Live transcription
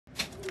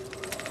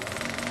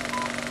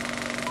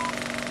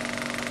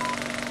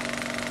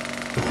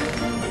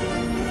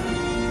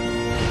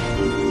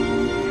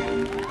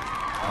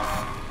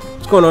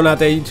going on out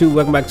there, YouTube?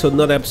 Welcome back to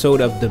another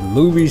episode of the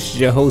movies.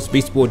 Your host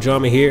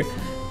BeastieBoyDrumma here.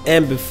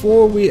 And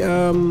before we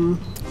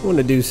want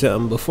to do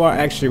something, before I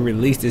actually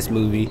release this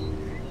movie,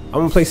 I'm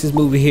gonna place this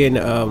movie here in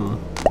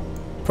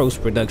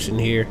post-production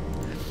here.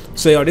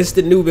 So y'all, this is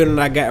the new building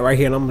I got right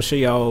here, and I'm gonna show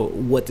y'all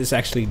what this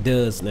actually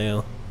does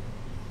now.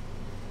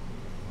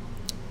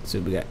 So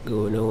we got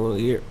going on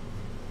here.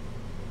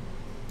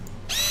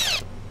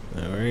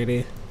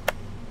 Alrighty.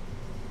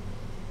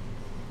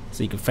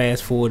 So you can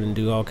fast forward and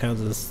do all kinds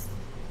of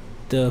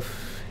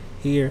stuff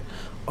here.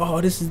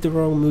 Oh, this is the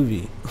wrong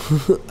movie.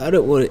 I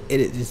don't want to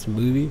edit this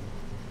movie.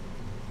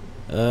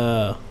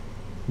 But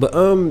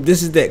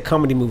this is that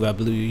comedy movie, I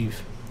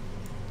believe.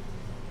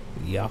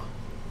 Yeah.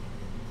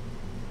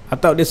 I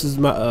thought this was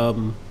my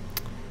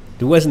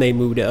the what's name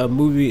movie, the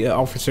movie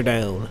Officer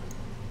Down.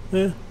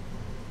 Yeah,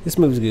 this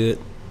movie's good.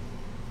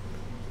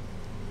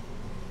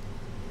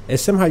 And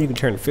somehow you can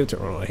turn the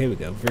filter on. Here we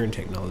go, viewing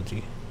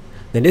technology.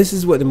 Now this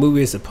is what the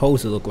movie is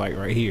supposed to look like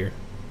right here.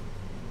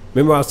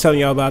 Remember I was telling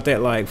y'all about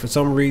that? Like, for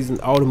some reason,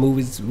 all the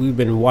movies we've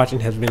been watching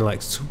has been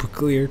like super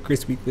clear,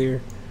 crispy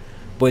clear.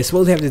 But it's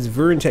supposed to have this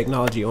viewing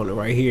technology on it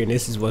right here, and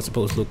this is what it's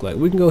supposed to look like.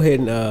 We can go ahead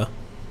and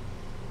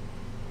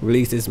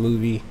release this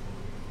movie.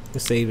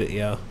 Let's save it,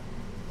 y'all.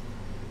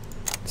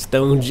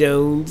 Stone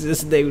Jones,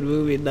 this is the name of the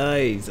movie.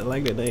 Nice, I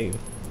like that name.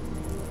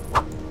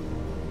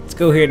 Let's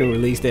go ahead and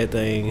release that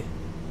thing.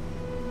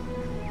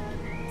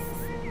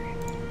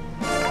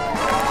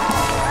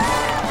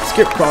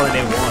 Script quality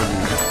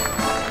 1.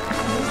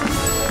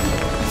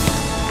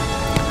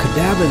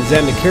 Kadabra and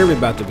Xander Kirby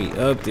about to be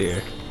up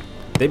there.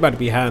 They about to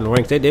be high in the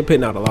ranks. They're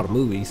putting out a lot of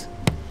movies.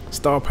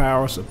 Star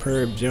Power,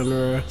 superb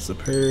genre,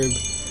 superb.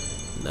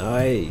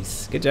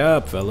 Nice. Good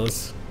job,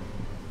 fellas.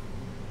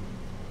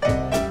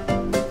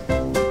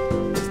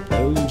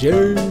 Stone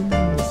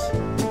Jones.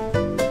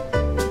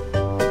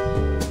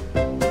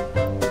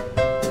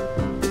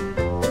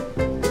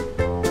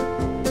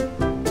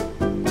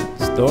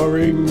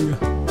 Starring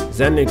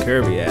Xander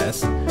Kirby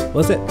ass.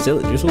 What's that?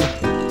 Silly Drizzle?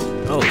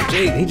 Oh,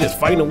 Jade, he just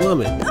fighting a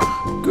woman.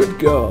 Good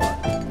God.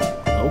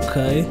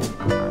 Okay.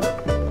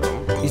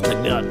 He's like,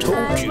 now I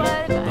told you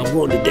I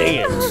want to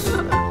dance.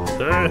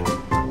 Huh?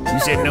 You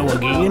said no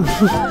again?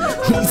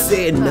 You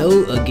said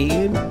no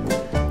again?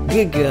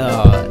 Good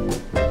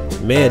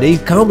God. Man,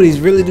 these comedies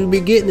really do be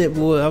getting it,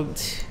 boy.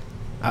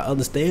 I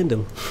understand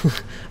them.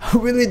 I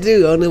really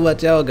do. I don't know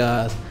about y'all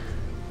guys.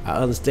 I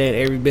understand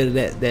every bit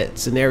of that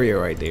scenario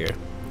right there.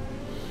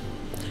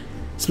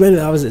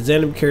 Splendid opposite,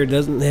 Xander Kirby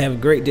doesn't have a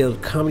great deal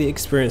of comedy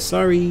experience.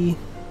 Sorry.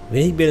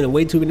 Man, he's been in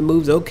way too many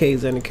movies. Okay,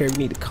 Xander Kirby,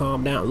 need to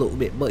calm down a little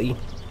bit, buddy.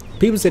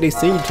 People say they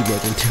sing too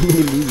much in too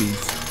many movies.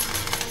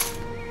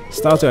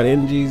 Starts out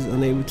energies,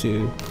 unable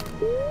to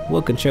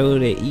control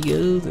their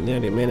egos, and now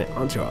they're man at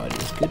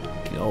entourages. Good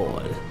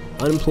God.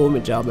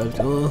 Unemployment, job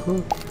after, a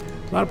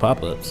lot of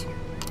pop-ups.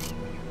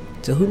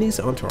 So who needs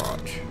an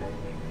entourage?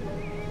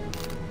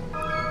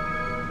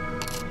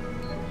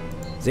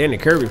 Xander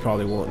Kirby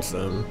probably wants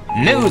some.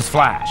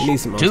 Newsflash.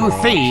 Two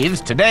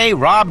thieves today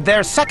robbed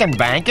their second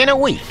bank in a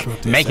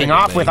week, making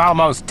off with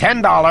almost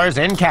 $10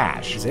 in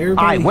cash.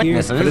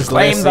 Eyewitnesses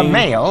claim the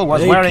male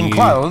was wearing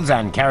clothes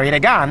and carried a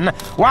gun,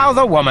 while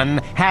the woman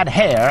had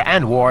hair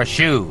and wore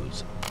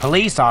shoes.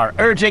 Police are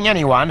urging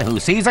anyone who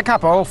sees a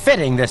couple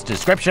fitting this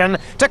description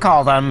to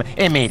call them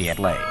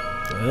immediately.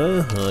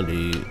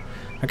 Dude.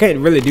 I can't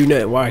really do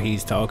nothing while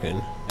he's talking.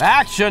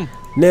 Action!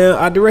 Now,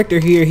 our director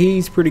here,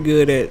 he's pretty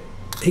good at...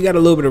 He got a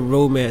little bit of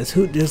romance.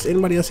 Who does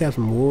anybody else have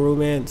some more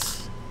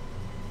romance?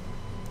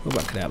 What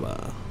about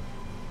Kadabra?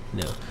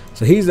 No.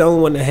 So he's the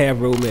only one to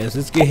have romance.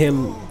 Let's get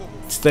him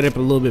set up a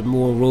little bit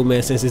more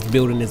romance since this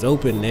building is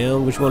open now.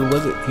 Which one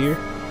was it here?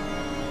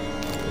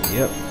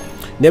 Yep.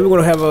 Then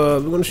we're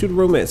gonna shoot a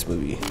romance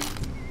movie,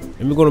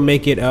 and we're gonna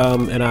make it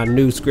in our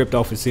new script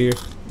office here.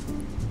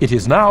 It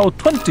is now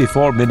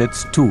 24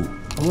 minutes to.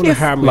 I wonder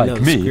how many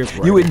like me,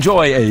 you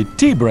enjoy a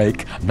tea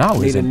break.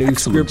 Now is an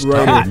excellent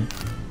time.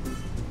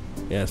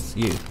 Yes,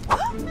 you.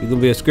 You're gonna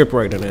be a script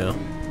writer now.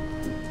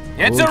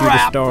 It's a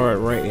wrap. Start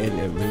right in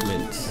the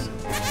movements.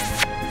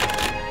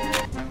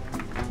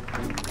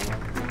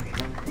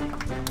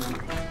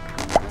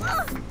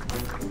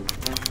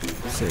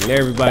 Send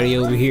everybody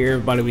over here.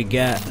 Everybody we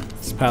got.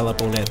 Let's pile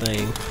up on that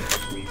thing.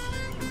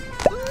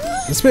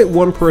 Let's put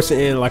one person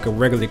in like a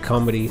regular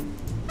comedy.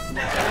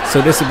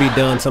 So this will be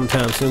done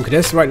sometime soon. Cause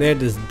that's right there.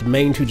 There's the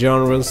main two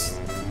genres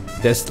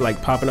that's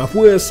like popping off.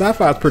 Well,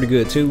 sci-fi is pretty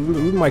good too.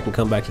 We might can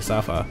come back to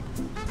sci-fi.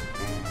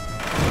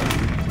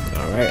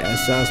 Alright, that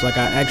sounds like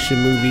our action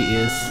movie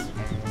is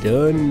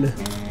done.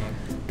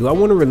 Do I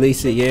want to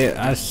release it yet?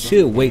 I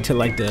should wait till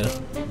like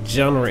the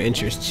genre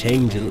interest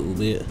change a little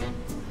bit.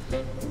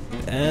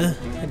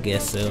 I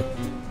guess so.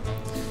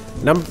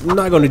 And I'm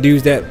not going to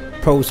do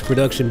that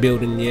post-production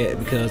building yet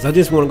because I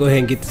just want to go ahead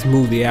and get this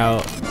movie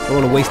out. I don't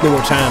want to waste no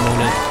more time on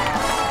it.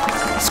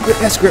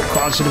 That script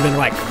quality should have been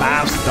like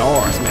 5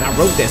 stars, man. I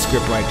wrote that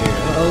script right there.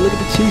 Oh, look at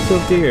the chief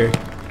up there.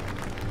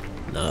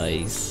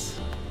 Nice.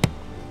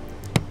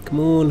 Come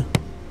on.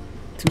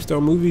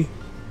 2-star movie.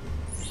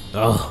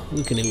 Oh,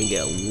 we couldn't even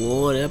get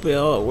one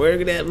episode. Where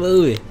at that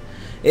movie?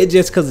 It's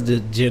just because of the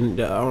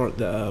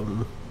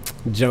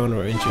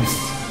genre interest.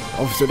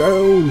 Officer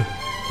Down.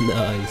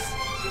 Nice.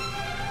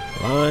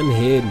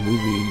 Lionhead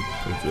movie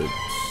presents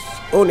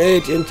On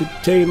Edge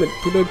Entertainment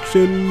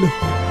production.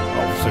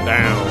 Officer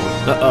Down.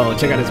 Uh-oh,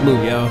 check out this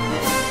movie, y'all.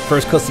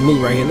 First custom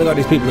movie right here. Look at all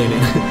these people in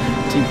it.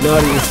 Chief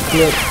Naughty is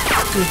Flip.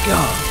 Good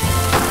God.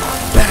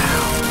 Bow.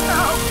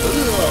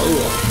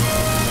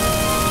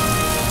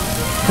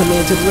 Come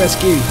in to the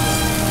rescue.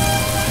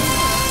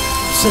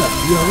 What's up?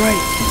 You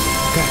alright?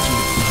 Got you.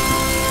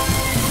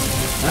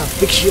 I'll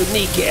fix your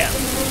kneecap.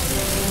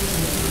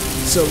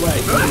 It's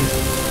alright, buddy.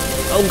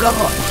 Oh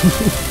God.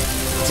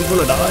 Is he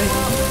gonna die?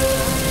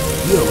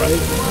 You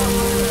alright?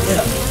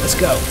 Yeah, let's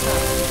go.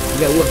 We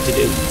got work to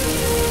do.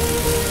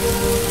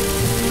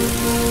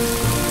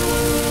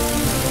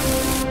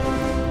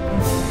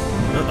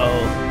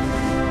 Uh-oh.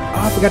 Oh,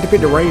 I forgot to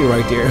pick the rain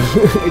right there.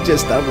 It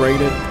just stopped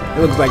raining. It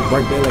looks like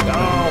right there, like,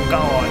 oh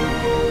God.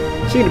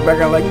 She in the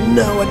background like,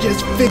 no, I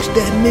just fixed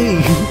that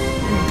knee.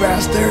 You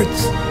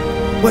bastards.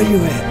 Where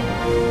you at?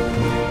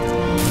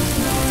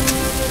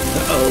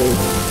 Uh-oh.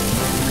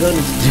 Gun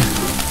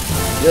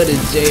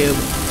is jammed.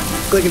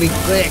 Clickety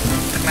click.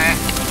 Clack.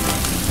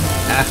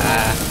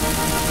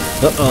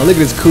 Uh-oh, look at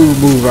this cool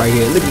move right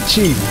here. Look at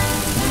Chief.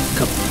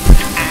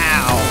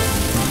 Ow.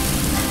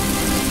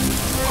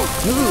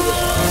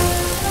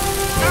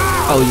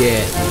 Oh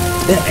yeah.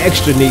 That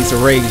extra needs a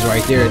raise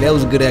right there. That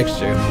was a good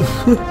extra.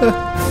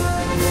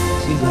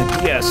 She's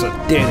like, yes, I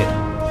did it.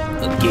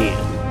 Again.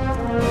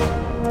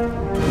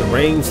 The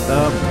rain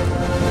stopped.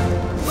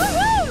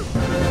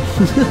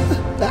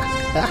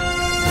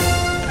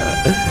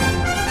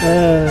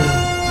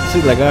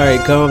 She's like,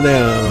 alright, calm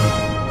down.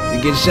 You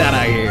get shot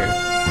out here.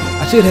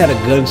 I should have had a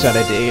gunshot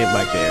at the end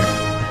back there.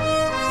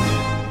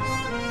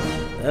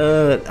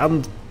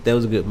 That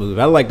was a good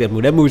movie. I like that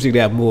movie. That movie should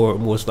have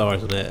more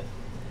stars than that.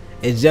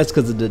 It's just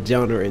because of the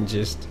genre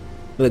interest.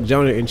 Look,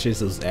 genre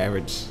interest was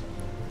average.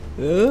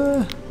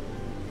 Look,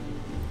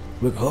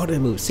 hard that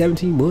movie.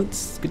 17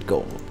 months. Good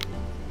goal.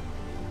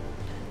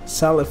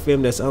 Solid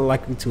film that's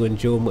unlikely to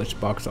enjoy much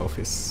box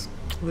office.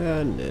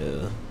 Well,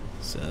 no.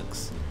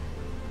 Sucks.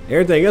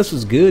 Everything else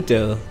was good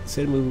though.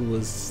 Said movie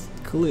was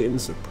clear in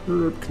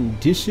superb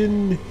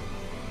condition.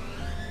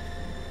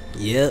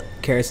 Yep,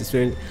 cast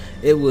experience.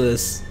 It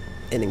was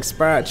an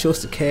inspired choice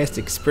to cast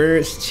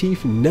experienced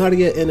Chief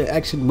Nadia in an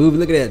action movie.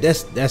 Look at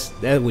that. That's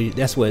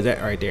what it's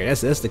at right there.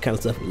 That's the kind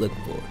of stuff we're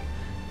looking for.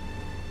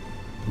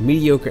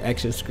 Mediocre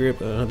action script.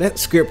 That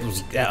script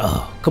was.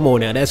 Oh, come on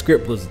now. That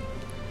script was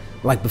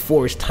like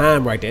before its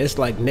time right there. It's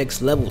like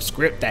next level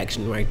script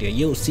action right there.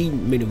 You don't see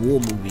many war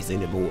movies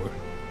anymore.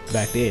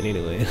 Back then,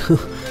 anyway.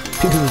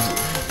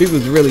 people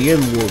was really in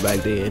war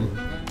back then.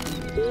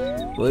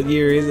 What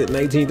year is it?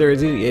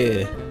 1932?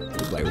 Yeah. It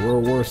was like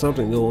World War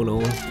something going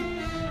on.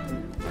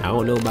 I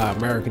don't know about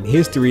American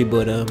history,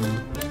 but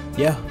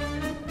yeah.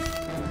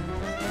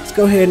 Let's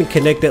go ahead and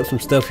connect up some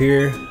stuff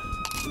here.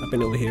 I've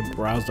been over here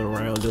browsing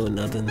around doing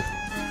nothing.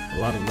 A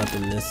lot of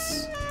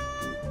nothingness.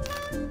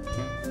 I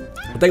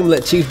think I'm gonna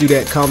let Chief do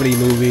that comedy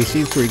movie.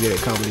 She's pretty good at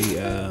comedy.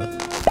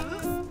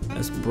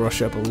 Let's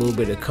brush up a little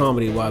bit of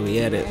comedy while we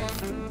at it.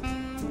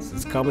 Is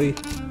this comedy?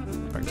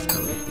 Practice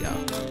comedy, yeah.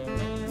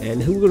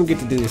 And who's gonna get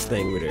to do this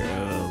thing with her?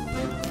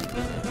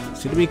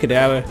 Should it be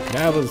Cadaver?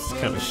 Cadaver's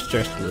kind of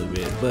stressed a little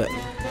bit, but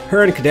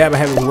her and Cadaver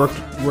haven't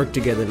worked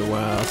together in a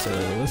while, so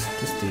let's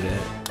just do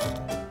that.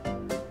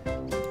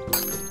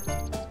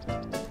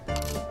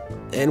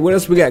 And what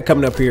else we got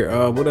coming up here?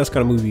 What else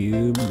kind of movie?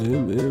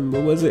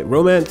 What was it?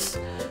 Romance?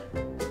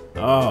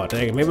 Oh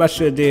dang it! Maybe I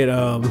should have did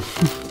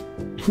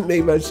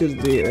maybe I should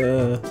have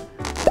did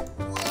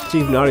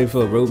Chief Naughty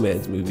for a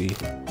romance movie.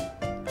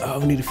 Oh,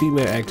 we need a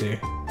female actor.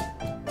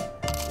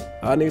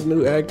 I need a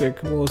new actor.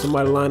 Come on,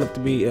 somebody line up to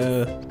be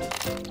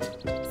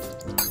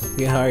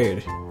get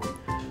hired.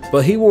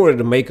 But he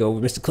wanted a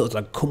makeover. Mr. Club's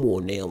like, come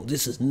on now,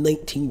 this is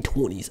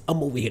 1920s.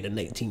 I'm over here in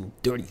the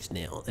 1930s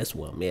now. That's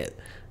where I'm at.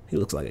 He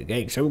looks like a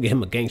gangster. I'm gonna get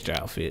him a gangster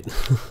outfit.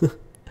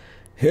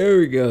 Here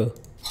we go.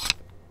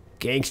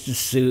 Gangster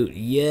suit.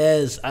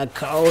 Yes, I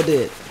called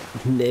it.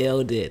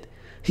 Nailed it.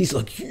 He's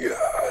like,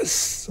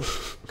 yes.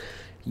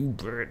 You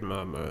bird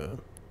my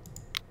man.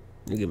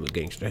 You give him a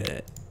gangster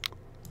hat.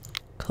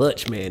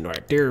 Clutch man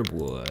right there,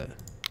 boy.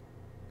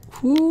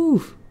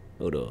 Whew.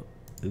 Hold up.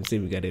 Let's see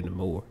if we got any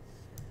more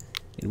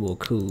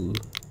cool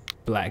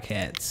black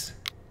hats.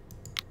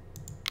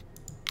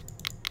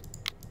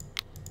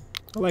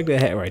 I like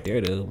that hat right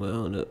there though, but I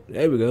don't know.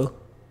 There we go.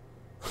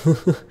 I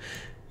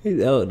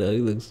don't know, he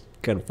looks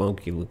kind of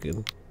funky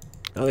looking.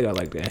 I think I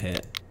like that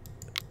hat.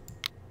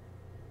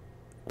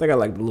 I think I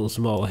like the little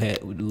small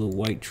hat with the little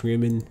white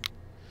trimming.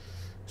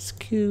 It's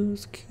cute,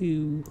 it's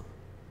cute.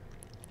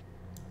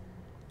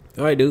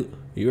 Alright dude,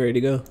 you ready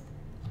to go?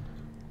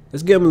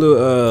 Let's give him a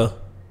little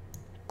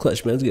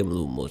clutch man, let's give him a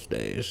little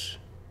mustache.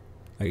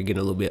 I could get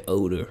a little bit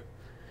older.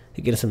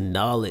 He getting some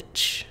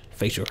knowledge.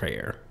 Facial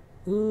hair.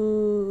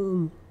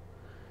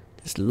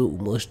 Just a little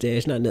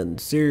mustache, not nothing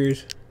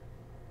serious.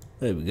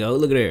 There we go.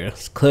 Look at there.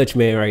 It's Clutch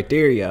Man right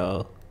there,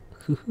 y'all.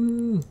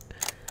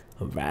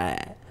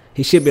 Alright.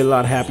 He should be a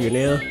lot happier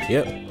now.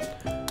 Yep.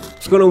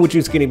 What's going on with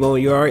you, Skinny Bone?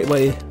 You alright,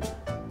 buddy?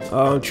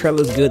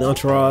 Trailer's good.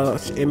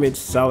 Entourage, image,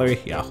 salary.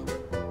 Yeah.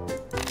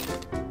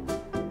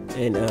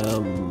 And,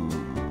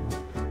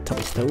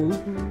 Touchstone.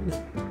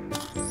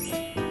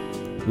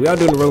 We are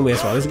doing the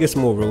romance. Let's get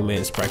some more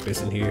romance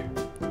practice in here.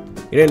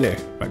 Get in there.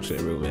 Practice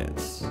that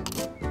romance.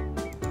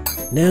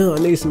 Now I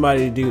need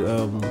somebody to do,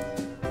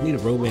 I need a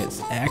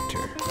romance actor.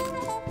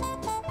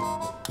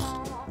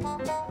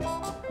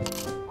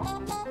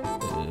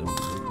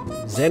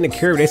 Xander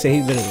Kirby, they say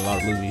he's been in a lot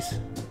of movies.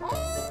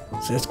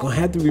 So it's gonna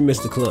have to be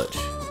Mr. Clutch.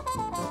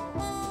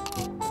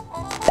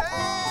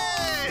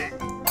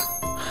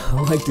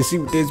 I like to see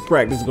what this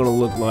practice is gonna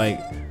look like.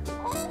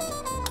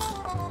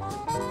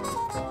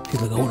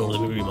 He's like, hold on,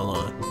 let me read my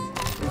line.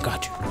 I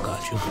got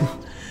you.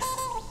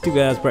 Two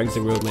guys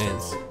practicing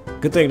romance.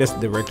 Good thing that's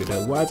the director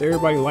though. Why is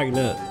everybody lighting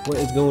up? What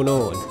is going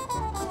on?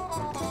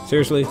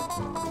 Seriously?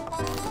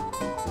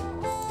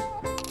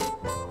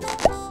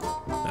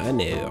 I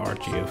know,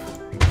 Archie.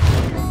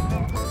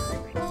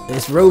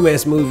 This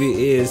romance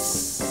movie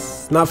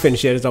is not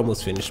finished yet. It's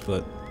almost finished,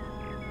 but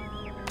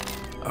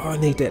oh, I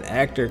need that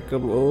actor.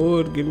 Come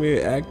on, give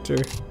me an actor.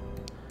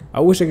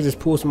 I wish I could just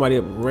pull somebody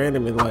up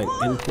random and like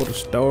import a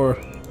star.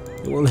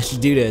 They won't let you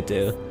do that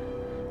though.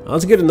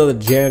 Let's get another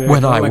janitor.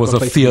 When I was a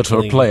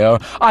theater player,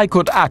 I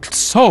could act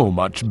so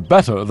much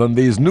better than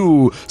these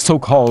new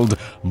so-called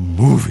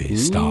movie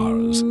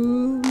stars.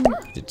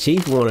 The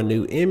chief want a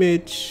new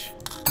image.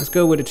 Let's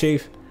go with the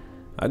chief.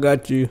 I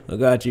got you.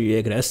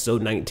 Yeah, cause that's so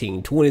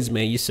 1920s,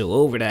 man. You're so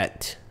over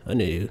that. I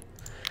knew.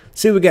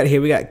 See what we got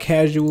here. We got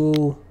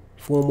casual,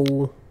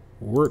 formal,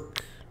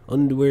 work,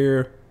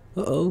 underwear.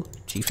 Uh-oh.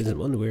 Chief is in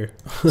underwear.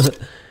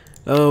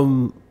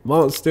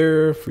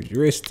 Monster,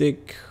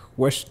 futuristic,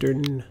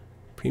 western,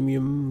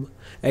 premium.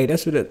 Hey,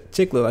 that's what that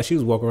chick looked like. She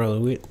was walking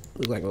around with.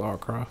 Looked like Lara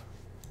Croft.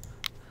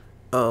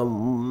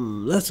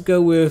 Let's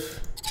go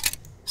with.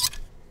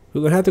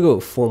 We're gonna have to go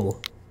with formal,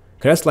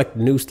 cause that's like the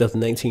new stuff, the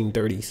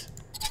 1930s.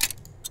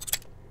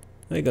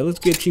 There you go. Let's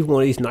get Chief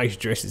one of these nice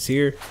dresses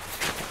here.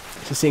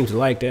 She seems to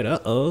like that.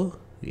 Uh-oh.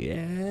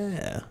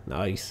 Yeah.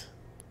 Nice.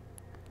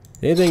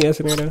 Anything else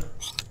in there though?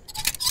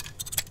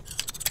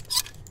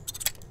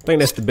 I think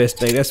that's the best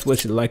thing. That's what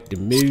she like the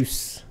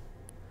most.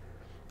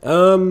 I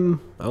don't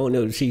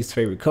know the Chief's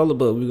favorite color,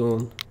 but we're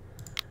gonna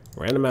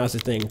randomize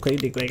this thing.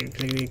 Clickety click,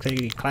 clickety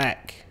clickety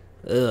clack.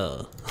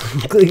 Ugh.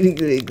 Clickety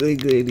click,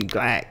 clickety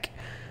clack.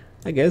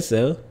 I guess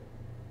so.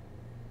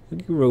 We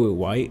can roll with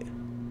white.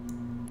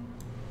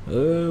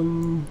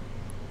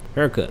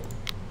 Haircut.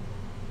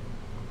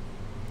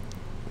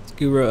 Let's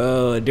give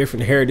her a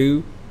different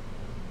hairdo.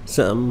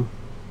 Something.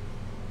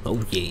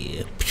 Oh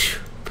yeah.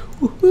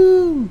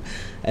 Woohoo!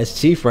 That's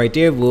Chief right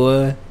there,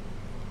 boy.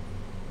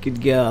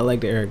 Good girl. I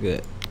like the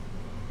haircut.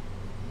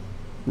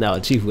 No,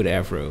 Chief with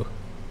afro.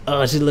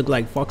 Oh, she look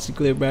like Foxy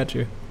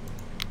Cleopatra.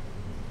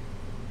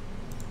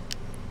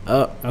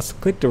 I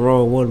clicked the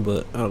wrong one,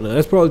 but I don't know.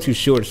 That's probably too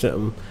short or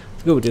something.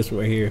 Let's go with this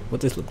one right here.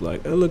 What this look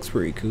like? It looks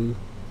pretty cool.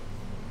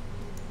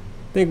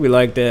 I think we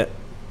like that.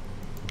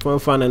 If I'm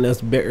finding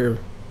that's better,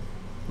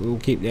 we'll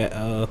keep that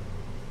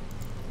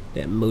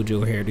that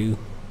mojo hairdo.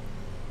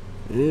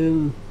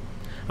 I'm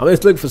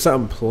just looking for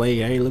something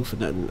play. I ain't looking for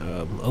nothing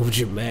over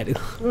dramatic.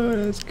 Oh,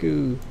 that's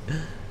cool.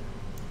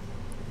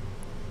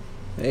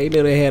 I ain't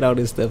know they had all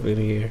this stuff in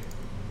here.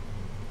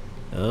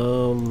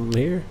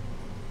 Here.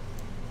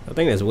 I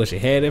think that's what she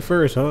had at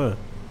first, huh?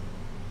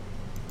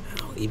 I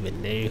don't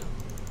even know.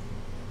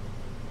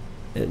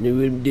 I don't know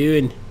what I'm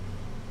doing.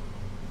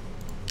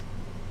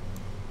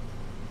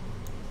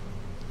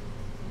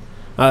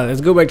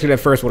 Let's go back to that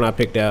first one I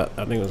picked out.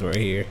 I think it was right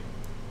here.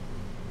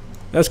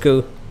 That's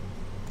cool.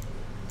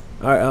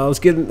 Alright, let's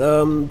get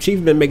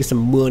Chief been making some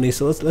money,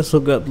 so let's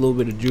hook up a little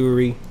bit of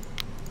jewelry.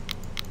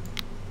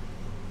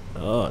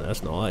 Oh,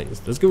 that's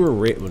nice. Let's give her a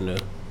red one though.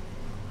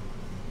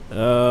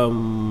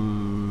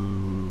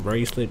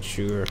 Bracelet,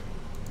 sure.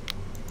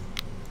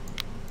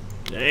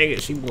 Dang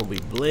it, she won't be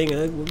bling.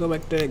 We'll go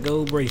back to that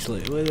gold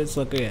bracelet. Let's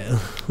look at.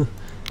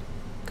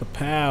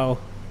 Kapow.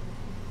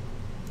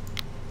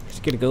 Let's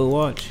get a gold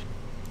watch.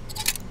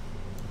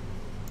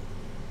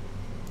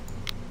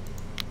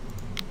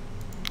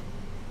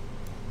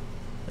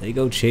 There you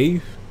go,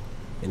 Chief.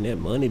 In that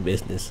money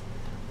business.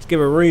 Let's give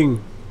her a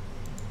ring.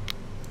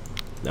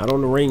 Not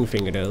on the ring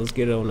finger though. Let's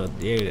get it on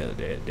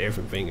the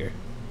different finger.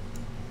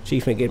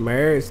 Chief ain't getting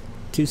married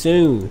too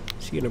soon.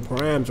 She getting her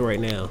primes right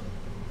now.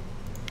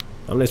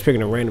 I'm just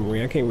picking a random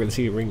ring. I can't really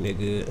see the ring that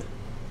good.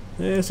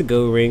 Yeah, it's a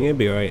gold ring. It'll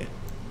be alright.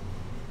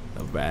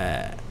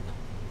 Alright.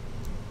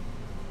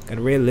 Got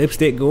a red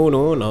lipstick going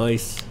on.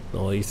 Nice.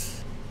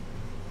 Nice.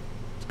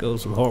 Let's go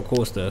with some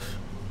hardcore stuff.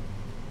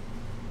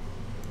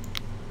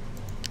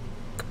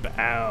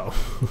 Kapow.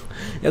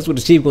 That's what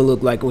the Chief gonna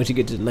look like when she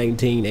gets to the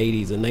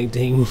 1980s or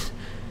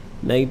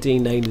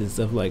 1990s and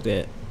stuff like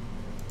that.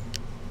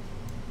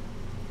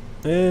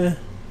 Yeah,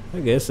 I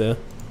guess so.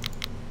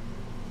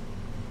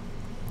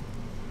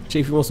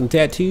 Chief, you want some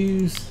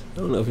tattoos? I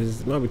don't know if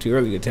it might be too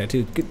early to get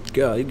tattooed. Good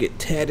God, you get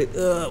tatted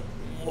up.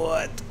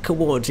 What?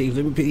 Come on, Chief.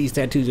 Let me put these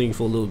tattoos on you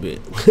for a little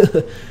bit.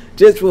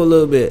 Just for a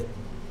little bit.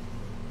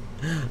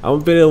 I'm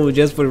gonna put it on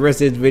just for the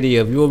rest of this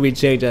video. If you want me to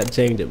change, I'll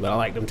change it. But I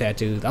like them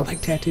tattoos. I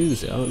like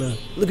tattoos. I don't know.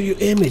 Look at your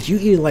image. You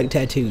even like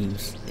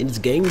tattoos. In this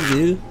game, you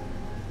do.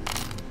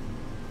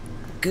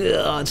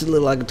 God, she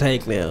look like a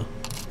tank now.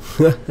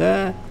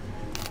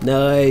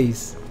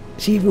 Nice.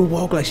 She even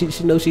walk like she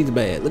knows she's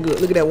bad. Look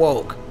at that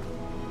walk.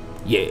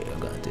 Yeah, I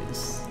got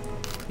this.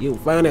 You'll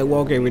find that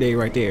walk every day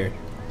right there.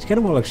 She kind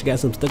of walk like she got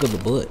some stuck up her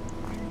butt.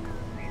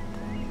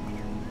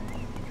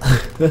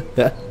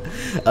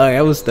 Alright,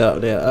 I will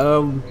stop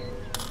now.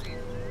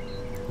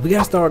 We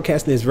gotta start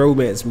casting this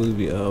romance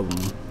movie. I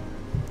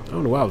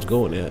don't know where I was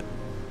going at.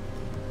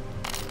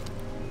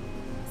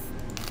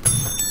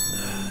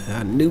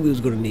 I knew we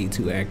was gonna need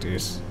 2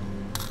 actors.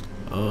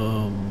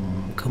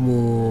 Come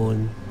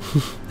on.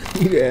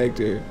 Need an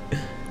actor.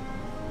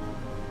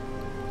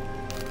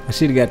 I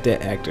should have got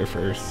that actor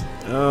first.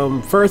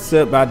 First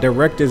up, our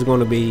director is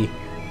gonna be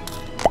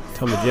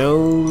Tommy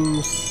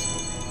Jones.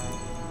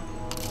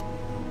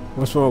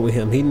 What's wrong with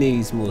him? He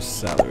needs more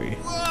salary.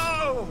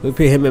 We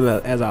put him in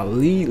as our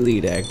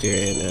lead actor,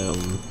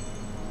 and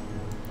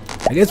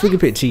I guess we can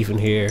put Chief in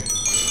here.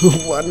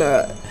 Why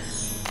not?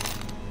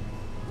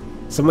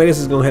 Somebody else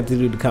is gonna have to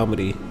do the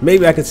comedy.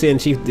 Maybe I could send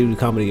Chief to do the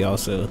comedy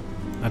also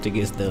after it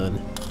gets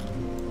done.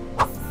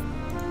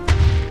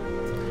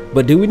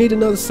 But do we need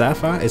another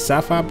sci-fi? Is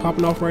sci-fi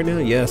popping off right now?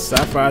 Yes,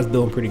 sci-fi is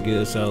doing pretty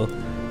good. So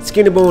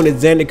Skinny Bone and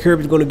Xander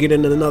Kirby's gonna get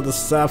into another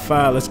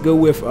sci-fi. Let's go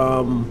with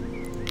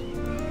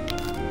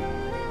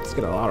let's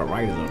get a lot of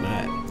writers on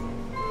that.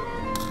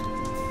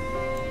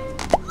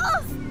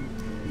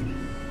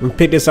 We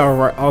pick this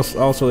out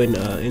also in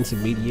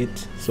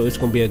intermediate, so it's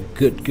gonna be a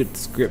good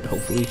script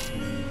hopefully.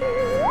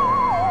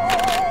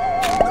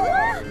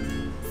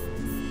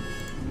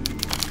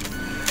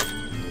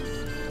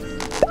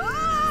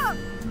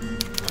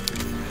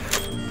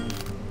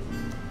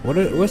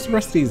 What's the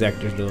rest of these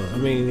actors doing? I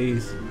mean,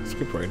 these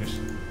script writers.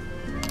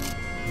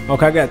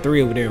 Okay, I got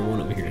 3 over there and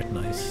 1 over here. That's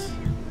nice.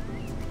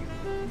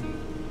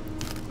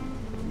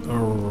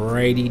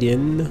 Alrighty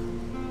then.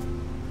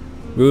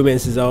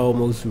 Romance is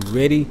almost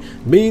ready.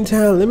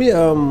 Meantime, let me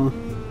I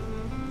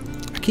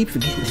keep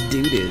forgetting to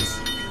do this.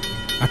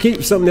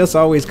 Something else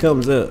always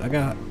comes up.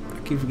 I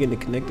keep forgetting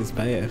to connect this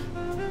path.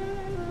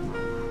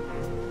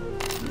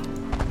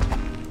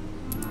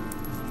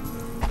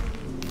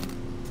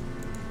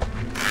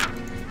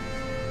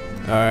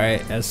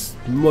 Alright, that's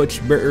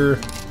much better.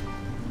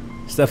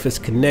 Stuff is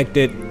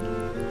connected.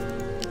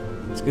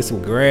 Let's get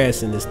some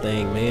grass in this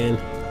thing, man.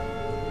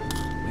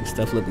 Make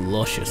stuff look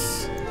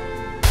luscious.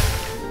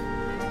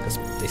 Cause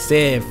they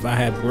said if I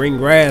have green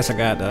grass, I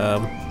got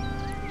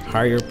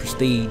higher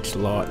prestige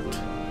lot.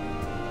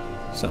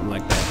 Something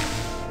like that.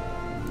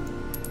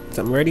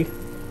 Something ready?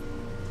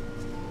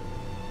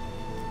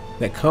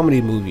 That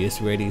comedy movie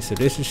is ready, so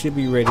this should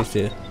be ready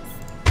to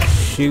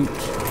shoot.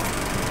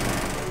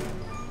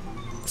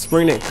 Let's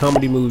bring that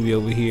comedy movie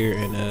over here,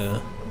 and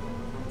I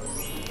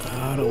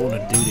don't want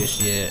to do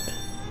this yet.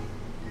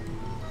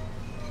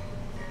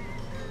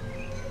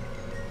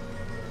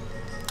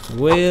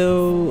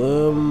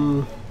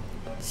 Well,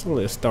 it's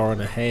only a star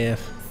and a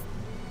half.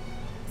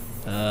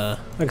 I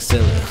can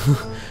sell it.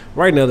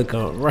 Write another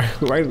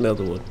write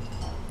another one.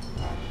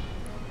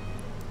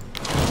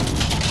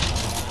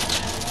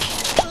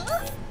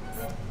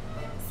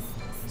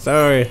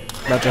 Sorry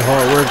about your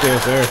hard work there,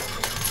 sir.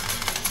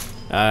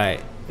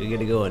 Alright, we get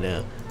it going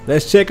now.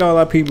 Let's check all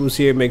our peoples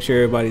here, make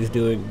sure everybody's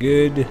doing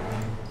good.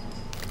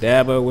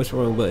 Dabba, what's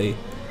wrong, buddy?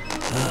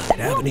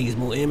 Dabba needs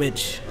more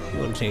image. You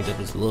want to change up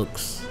his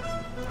looks.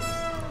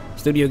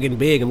 Studio getting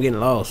big, I'm getting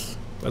lost.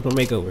 That's my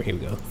makeover. Here we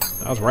go.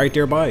 I was right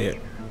there by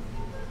it.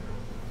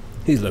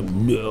 He's like,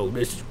 no,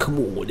 come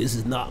on, this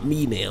is not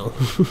me now.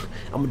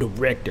 I'm a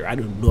director. I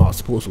don't know I'm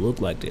supposed to look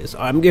like this.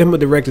 I'm gonna give him a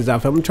director's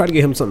outfit. I'm gonna try to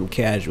get him something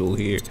casual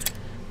here.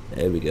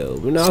 There we go.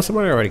 But no,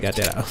 somebody already got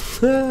that out.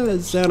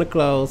 Santa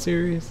Claus,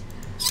 serious?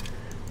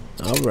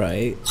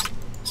 Alright.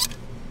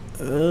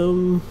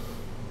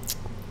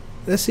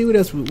 Let's see what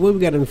else. What we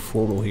got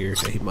informal here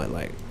that he might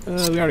like.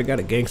 We already got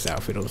a gangsta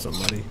outfit on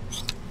somebody.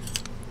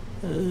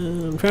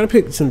 I'm trying to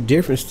pick some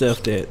different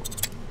stuff that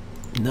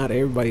not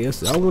everybody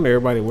else. I don't want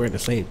everybody wearing the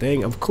same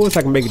thing. Of course,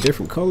 I can make it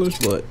different colors,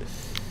 but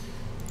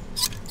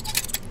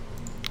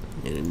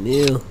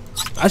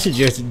I should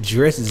just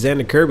dress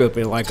Xander Kirby up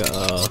in like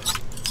a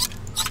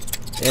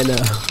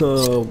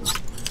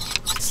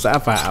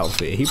sci-fi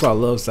outfit. He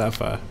probably loves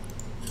sci-fi.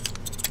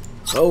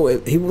 Oh,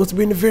 he wants to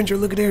be an adventurer.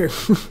 Look at there.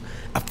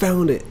 I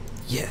found it.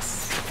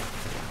 Yes.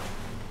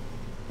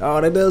 Oh,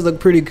 that does look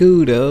pretty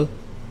cool though.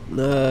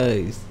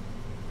 Nice.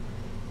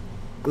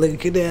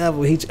 Look at that.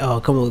 Oh,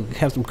 come on,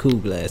 have some cool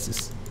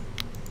glasses.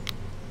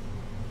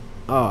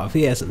 Oh, if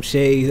he had some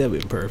shades, that'd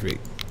been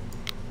perfect.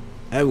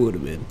 That would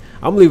have been.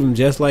 I'm leaving him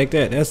just like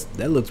that.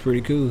 That looks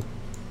pretty cool.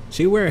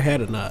 She wear a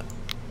hat or not?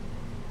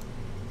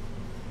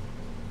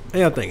 I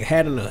don't think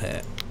hat or no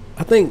hat.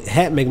 I think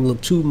hat make him look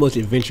too much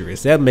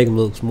adventurous. That make him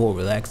look more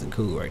relaxed and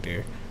cool right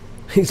there.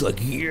 He's like,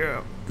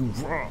 yeah, you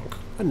wrong.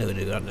 I know,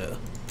 dude. I know.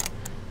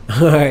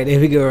 All right, there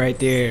we go, right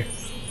there.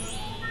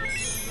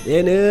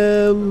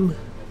 And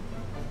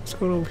what's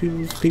going on?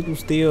 People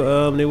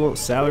still they want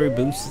salary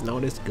boosts and all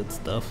this good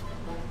stuff.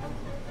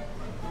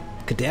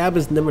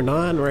 Cadaver's number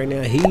 9 right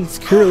now. He's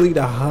currently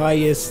the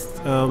highest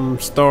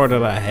star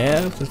that I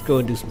have. Let's go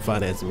and do some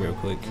financing real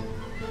quick.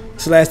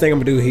 It's the last thing I'm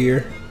gonna do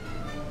here.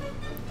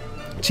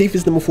 Chief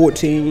is number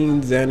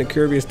 14, Xander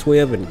Kirby is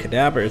 12, and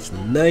Cadaver is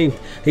 9th.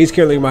 He's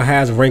currently my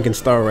highest ranking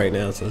star right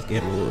now, so let's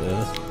get him a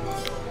little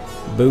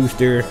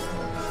booster.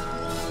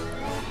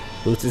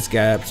 Boost this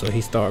guy up so he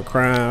start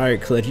crying.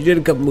 Alright, Clutch, you did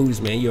a couple moves,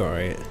 man. You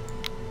alright.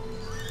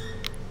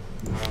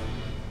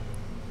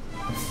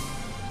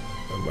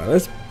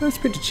 Alright, let's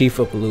pick the Chief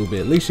up a little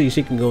bit. At least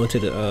she can go into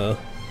the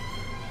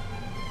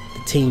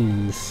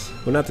teens.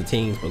 Well, not the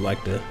teens, but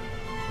like the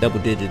double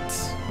digit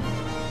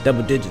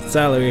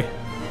salary.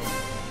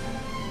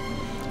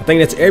 I think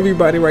that's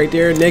everybody right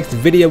there. Next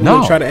video, we're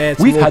gonna try to add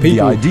some more people. We've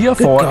had the idea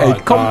for a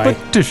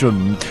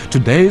competition.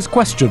 Today's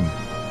question: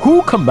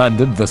 who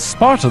commanded the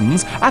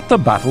Spartans at the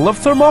Battle of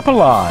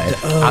Thermopylae?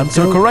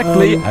 Answer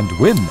correctly and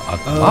win a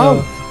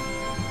glove.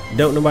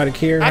 Don't nobody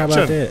care? How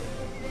about that?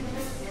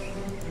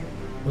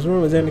 What's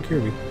wrong with Xander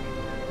Kirby?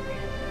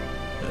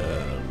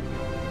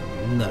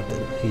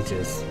 Nothing. He's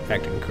just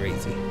acting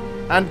crazy.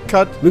 And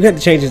cut. We're gonna have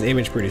to change his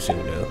image pretty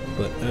soon, though.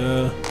 But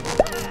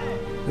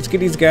let's get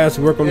these guys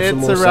to work on some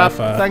more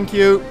sci-fi. Thank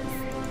you.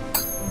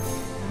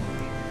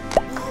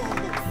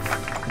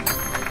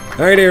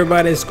 Alright,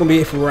 everybody, that's gonna be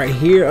it for right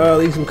here.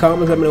 Leave some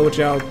comments, let me know what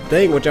y'all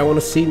think, what y'all want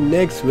to see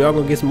next. We all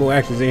gonna get some more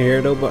actions in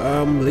here though, but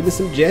leave me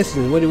some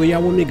suggestions. Where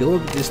y'all want me to go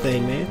with this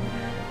thing, man?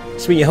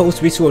 It's been your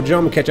host,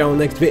 BeastieBoyDrumma. Catch y'all on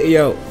the next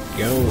video.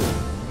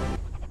 Go.